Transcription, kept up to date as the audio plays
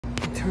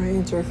Try to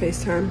answer a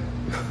FaceTime.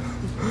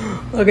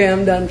 Okay,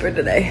 I'm done for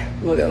today.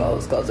 Look at all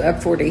those calls. I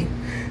have 40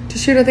 to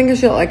shoot. I think I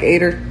shot like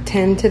 8 or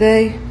 10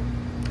 today.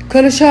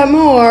 Could have shot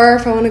more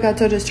if I wouldn't have got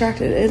so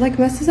distracted. It like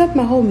messes up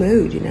my whole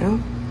mood, you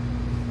know?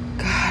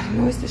 God, it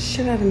annoys the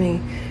shit out of me.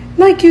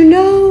 Like, you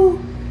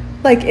know,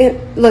 like,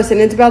 listen,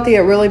 it's about to get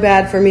really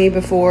bad for me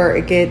before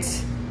it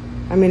gets,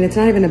 I mean, it's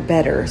not even a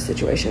better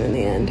situation in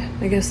the end.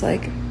 I guess,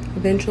 like,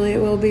 eventually it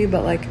will be,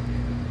 but, like,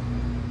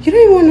 you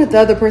don't even want the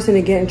other person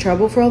to get in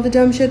trouble for all the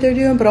dumb shit they're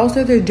doing, but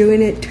also they're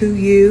doing it to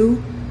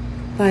you.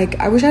 Like,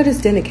 I wish I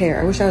just didn't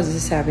care. I wish I was a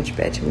savage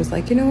bitch and was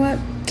like, you know what?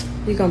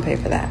 You're gonna pay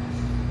for that.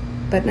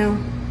 But no.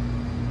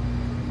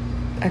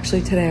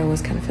 Actually, today I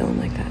was kind of feeling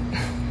like that.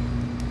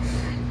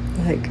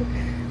 Like,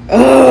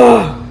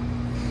 ugh!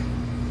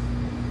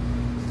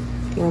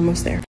 We're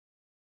almost there.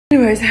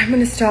 Anyways, I'm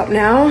gonna stop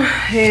now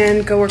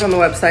and go work on the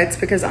websites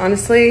because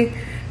honestly,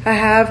 I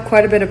have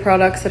quite a bit of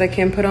products that I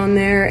can put on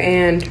there,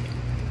 and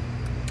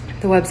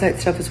the website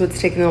stuff is what's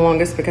taking the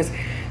longest because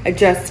I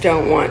just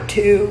don't want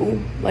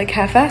to like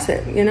half-ass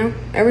it, you know?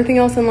 Everything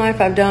else in life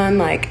I've done,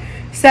 like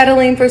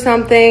settling for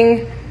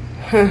something,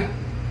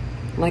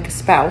 like a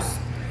spouse,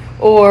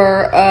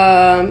 or,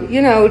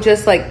 you know,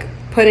 just like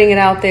putting it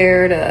out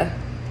there to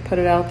put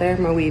it out there.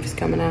 My weave's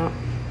coming out.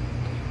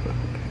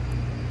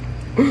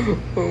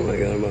 Oh my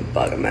God, I'm a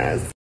fucking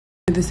mess.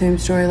 Did the same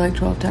story like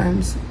 12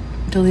 times.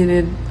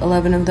 Deleted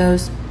 11 of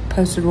those.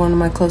 Posted one on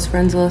my close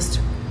friends list.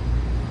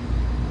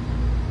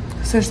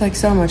 So there's like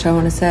so much I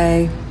want to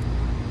say.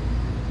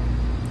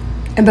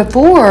 And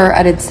before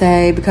I did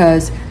say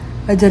because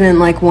I didn't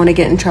like want to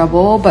get in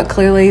trouble, but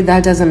clearly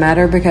that doesn't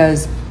matter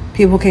because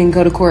people can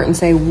go to court and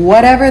say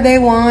whatever they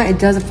want. It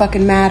doesn't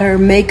fucking matter.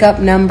 Make up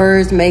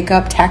numbers, make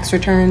up tax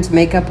returns,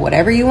 make up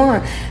whatever you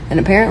want. And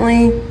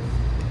apparently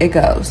it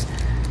goes.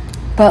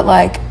 But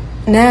like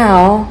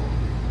now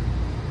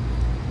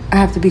I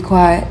have to be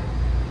quiet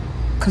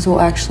because it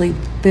will actually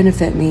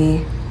benefit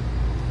me,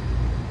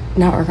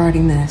 not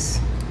regarding this.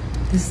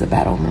 This is a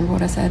battle. Remember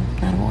what I said?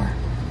 Not a war.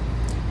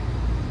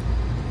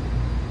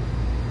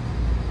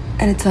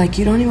 And it's like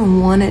you don't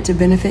even want it to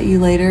benefit you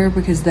later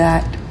because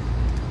that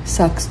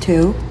sucks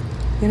too,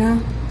 you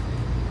know?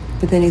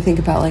 But then you think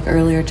about like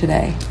earlier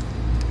today.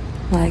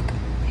 Like,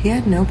 he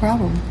had no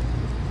problem.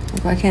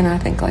 Like, why can't I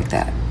think like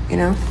that, you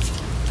know?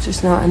 It's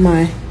just not in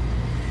my...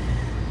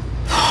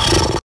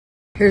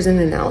 Here's an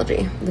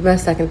analogy, the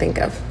best I can think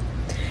of.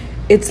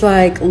 It's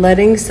like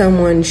letting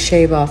someone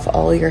shave off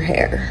all your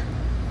hair.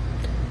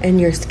 And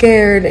you're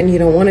scared and you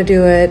don't want to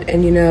do it,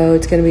 and you know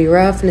it's going to be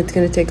rough and it's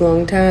going to take a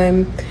long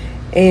time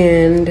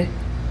and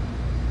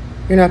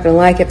you're not going to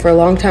like it for a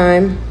long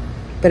time,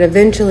 but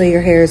eventually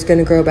your hair is going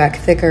to grow back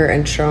thicker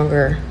and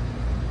stronger,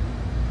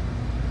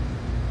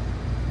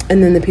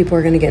 and then the people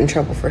are going to get in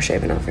trouble for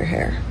shaving off your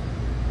hair.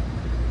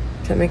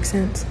 Does that make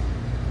sense?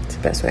 It's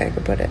the best way I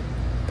could put it.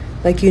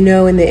 Like, you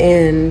know, in the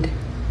end,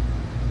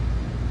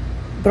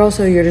 but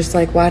also you're just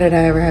like, why did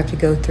I ever have to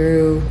go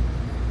through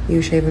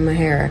you shaving my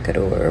hair? I could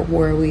have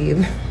wore a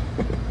weave.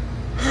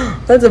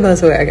 That's the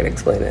best way I can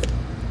explain it.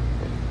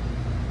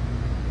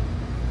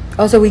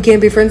 Also, we can't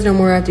be friends no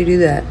more after you do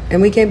that.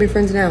 And we can't be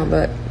friends now,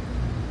 but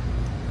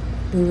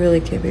we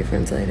really can't be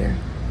friends later.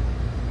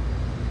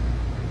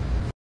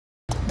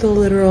 The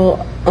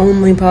literal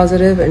only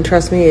positive, and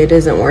trust me, it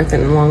isn't worth it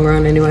in the long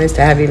run anyways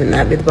to have even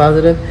that be the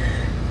positive,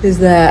 is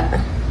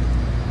that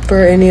for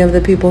any of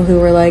the people who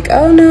were like,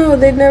 oh no,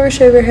 they'd never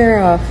shave their hair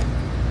off.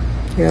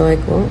 You're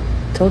like, well,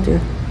 told you.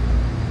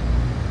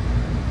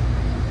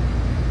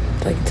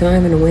 Like, it's not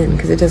even a win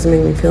because it doesn't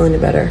make me feel any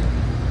better.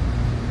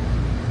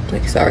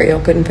 Like, sorry, y'all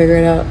couldn't figure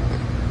it out.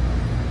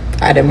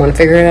 I didn't want to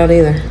figure it out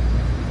either.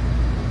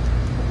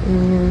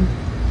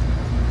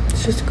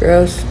 It's just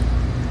gross.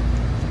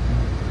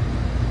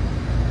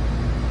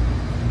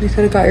 You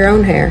could have got your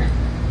own hair.